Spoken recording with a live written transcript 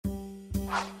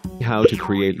How to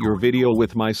create your video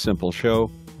with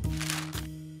mysimpleshow.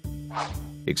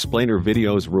 Explainer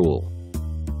videos rule.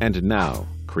 And now,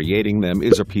 creating them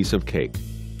is a piece of cake.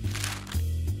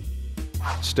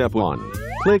 Step 1.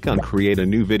 Click on Create a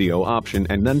New Video option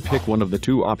and then pick one of the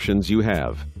two options you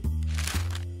have.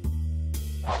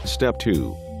 Step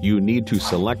 2. You need to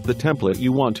select the template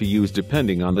you want to use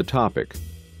depending on the topic.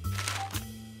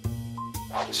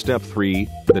 Step 3.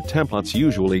 The templates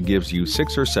usually gives you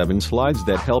 6 or 7 slides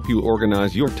that help you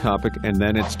organize your topic, and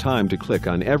then it's time to click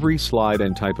on every slide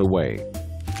and type away.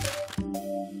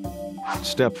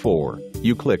 Step 4.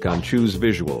 You click on Choose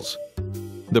Visuals.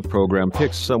 The program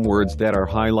picks some words that are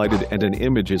highlighted and an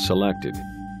image is selected.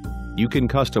 You can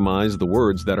customize the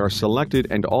words that are selected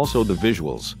and also the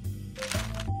visuals.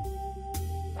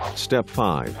 Step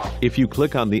 5. If you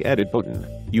click on the Edit button,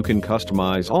 you can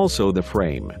customize also the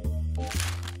frame.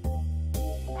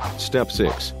 Step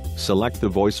 6. Select the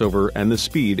voiceover and the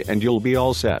speed and you'll be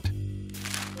all set.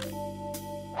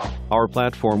 Our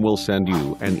platform will send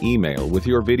you an email with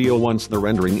your video once the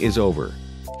rendering is over.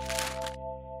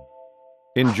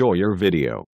 Enjoy your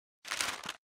video.